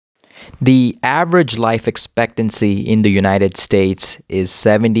The average life expectancy in the United States is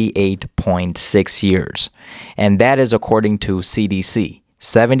 78.6 years, and that is according to CDC,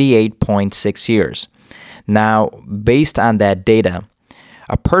 78.6 years. Now, based on that data,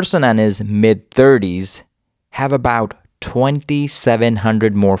 a person in his mid 30s have about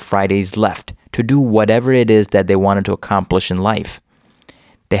 2,700 more Fridays left to do whatever it is that they wanted to accomplish in life.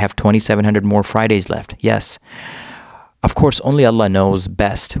 They have 2,700 more Fridays left. Yes. Of course, only Allah knows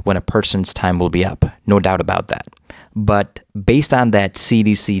best when a person's time will be up. No doubt about that. But based on that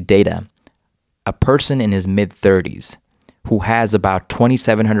CDC data, a person in his mid 30s who has about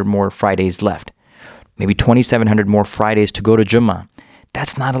 2,700 more Fridays left, maybe 2,700 more Fridays to go to Jummah,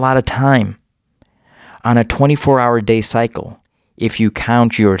 that's not a lot of time. On a 24-hour day cycle, if you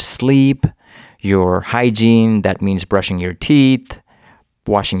count your sleep, your hygiene, that means brushing your teeth,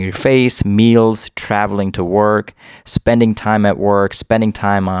 washing your face, meals, traveling to work, spending time at work, spending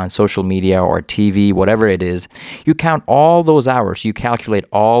time on social media or TV, whatever it is, you count all those hours, you calculate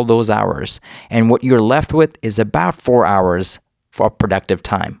all those hours, and what you're left with is about 4 hours for productive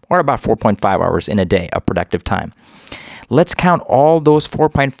time, or about 4.5 hours in a day of productive time. Let's count all those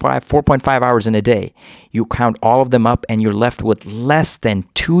 4.5 hours in a day. You count all of them up and you're left with less than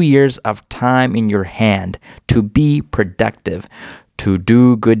 2 years of time in your hand to be productive, to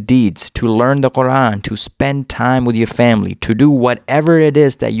do good deeds, to learn the Quran, to spend time with your family, to do whatever it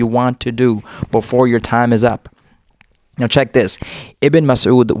is that you want to do before your time is up. Now check this. Ibn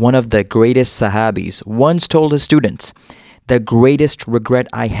Mas'ud, one of the greatest Sahabis, once told his students, "The greatest regret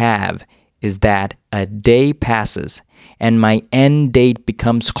I have is that a day passes and my end date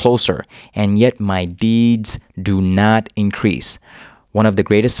becomes closer, and yet my deeds do not increase." One of the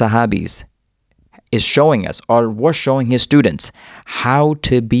greatest Sahabis is showing us, or was showing his students, how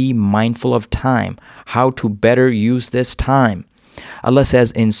to be mindful of time, how to better use this time. Allah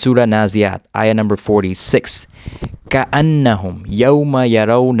says in Surah Naziyat, ayah number 46, كَأَنَّهُمْ يَوْمَ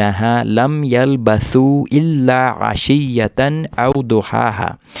يَرَوْنَهَا لَمْ يَلْبَثُوا إِلَّا عَشِيَّةً أَوْ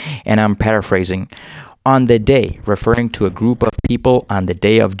ضُحَاهَا. And I'm paraphrasing. On the day, referring to a group of people on the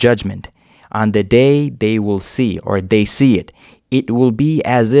day of judgment, on the day they will see, or they see it, it will be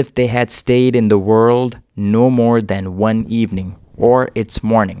as if they had stayed in the world no more than one evening or its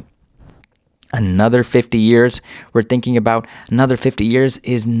morning. Another 50 years, we're thinking about another 50 years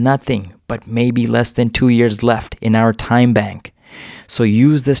is nothing but maybe less than 2 years left in our time bank. So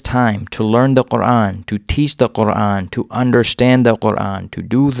use this time to learn the Quran, to teach the Quran, to understand the Quran, to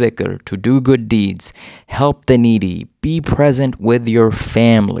do dhikr, to do good deeds, help the needy, be present with your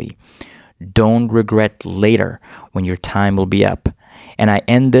family. Don't regret later when your time will be up. And I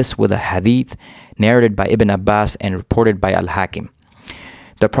end this with a hadith narrated by Ibn Abbas and reported by Al-Hakim.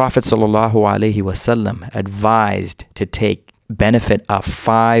 The Prophet ﷺ advised to take benefit of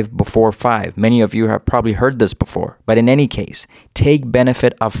 5 before 5. Many of you have probably heard this before, but in any case, take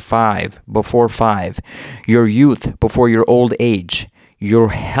benefit of 5 before 5. Your youth before your old age, your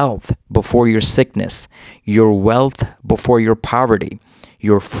health before your sickness, your wealth before your poverty,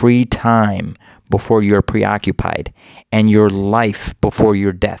 your free time before you're preoccupied, and your life before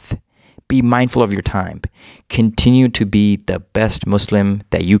your death. Be mindful of your time. Continue to be the best Muslim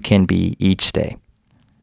that you can be each day.